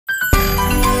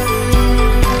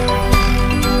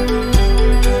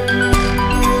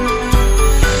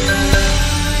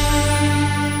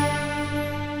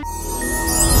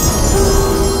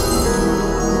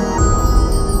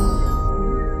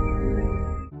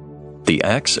The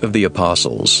Acts of the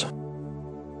Apostles.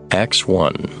 Acts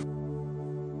 1.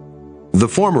 The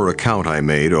former account I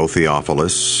made, O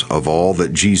Theophilus, of all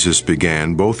that Jesus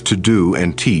began both to do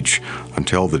and teach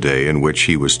until the day in which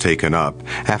he was taken up,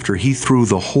 after he through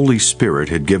the Holy Spirit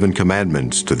had given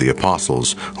commandments to the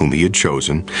apostles whom he had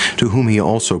chosen, to whom he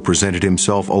also presented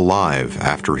himself alive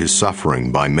after his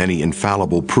suffering by many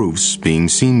infallible proofs, being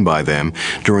seen by them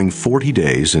during 40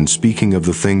 days, and speaking of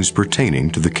the things pertaining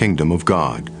to the kingdom of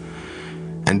God.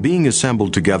 And being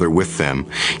assembled together with them,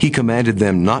 he commanded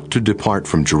them not to depart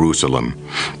from Jerusalem,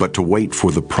 but to wait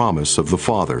for the promise of the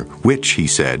Father, which, he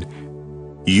said,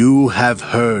 You have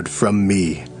heard from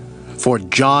me. For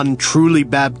John truly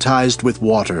baptized with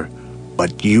water,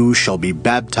 but you shall be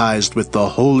baptized with the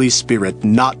Holy Spirit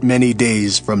not many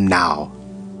days from now.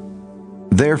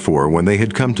 Therefore, when they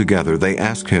had come together, they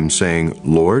asked him, saying,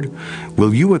 Lord,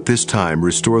 will you at this time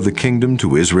restore the kingdom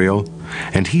to Israel?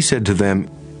 And he said to them,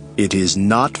 It is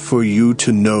not for you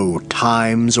to know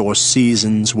times or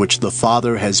seasons which the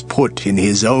Father has put in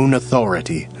his own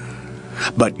authority.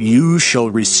 But you shall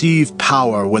receive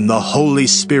power when the Holy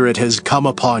Spirit has come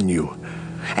upon you.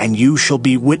 And you shall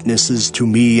be witnesses to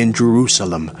me in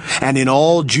Jerusalem, and in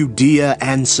all Judea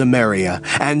and Samaria,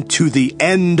 and to the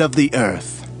end of the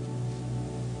earth.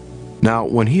 Now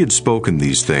when he had spoken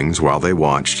these things while they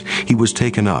watched, he was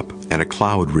taken up, and a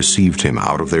cloud received him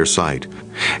out of their sight.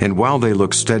 And while they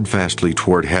looked steadfastly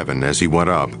toward heaven as he went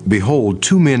up, behold,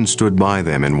 2 men stood by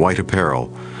them in white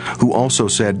apparel, who also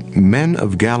said, Men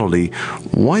of Galilee,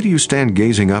 why do you stand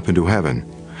gazing up into heaven?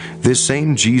 This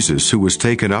same Jesus who was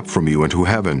taken up from you into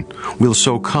heaven will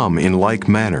so come in like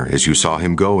manner as you saw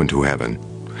him go into heaven.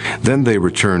 Then they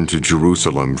returned to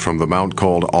Jerusalem from the mount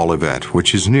called Olivet,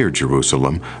 which is near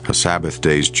Jerusalem, a Sabbath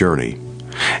day's journey.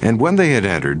 And when they had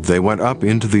entered, they went up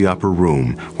into the upper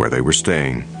room, where they were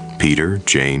staying, Peter,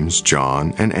 James,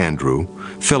 John, and Andrew,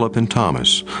 Philip and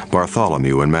Thomas,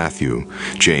 Bartholomew and Matthew,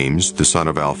 James the son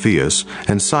of Alphaeus,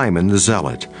 and Simon the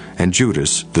Zealot, and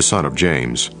Judas the son of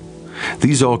James.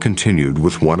 These all continued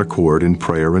with one accord in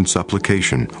prayer and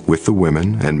supplication, with the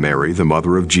women, and Mary the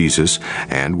mother of Jesus,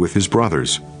 and with his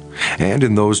brothers. And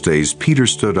in those days Peter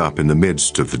stood up in the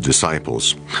midst of the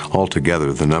disciples.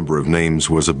 Altogether the number of names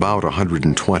was about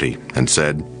 120, and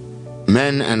said,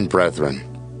 Men and brethren,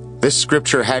 this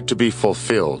scripture had to be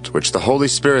fulfilled, which the Holy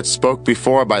Spirit spoke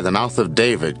before by the mouth of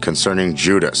David concerning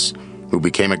Judas, who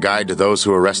became a guide to those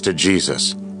who arrested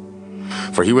Jesus.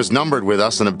 For he was numbered with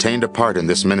us and obtained a part in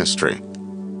this ministry.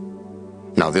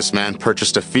 Now this man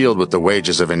purchased a field with the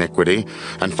wages of iniquity,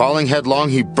 and falling headlong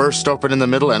he burst open in the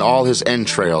middle, and all his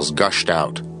entrails gushed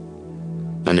out.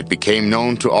 And it became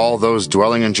known to all those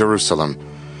dwelling in Jerusalem.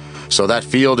 So that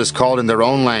field is called in their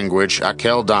own language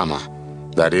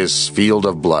Akeldama, that is, field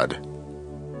of blood.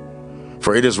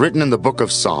 For it is written in the book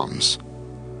of Psalms,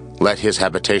 Let his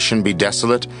habitation be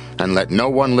desolate, and let no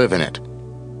one live in it.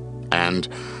 And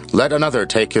let another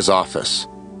take his office.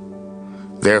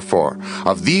 Therefore,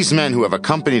 of these men who have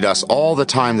accompanied us all the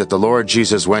time that the Lord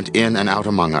Jesus went in and out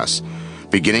among us,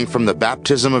 beginning from the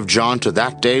baptism of John to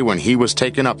that day when he was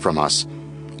taken up from us,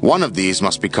 one of these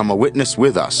must become a witness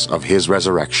with us of his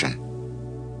resurrection.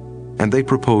 And they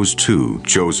proposed 2,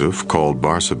 Joseph, called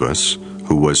Barsabas,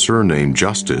 who was surnamed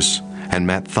Justus, and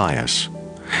Matthias.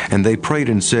 And they prayed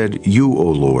and said, You, O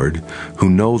Lord, who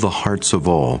know the hearts of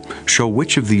all, show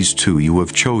which of these 2 you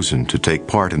have chosen to take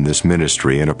part in this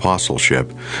ministry and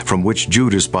apostleship, from which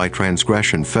Judas by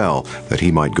transgression fell, that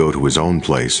he might go to his own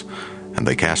place. And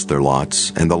they cast their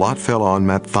lots, and the lot fell on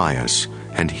Matthias,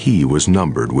 and he was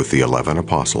numbered with the 11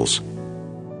 apostles.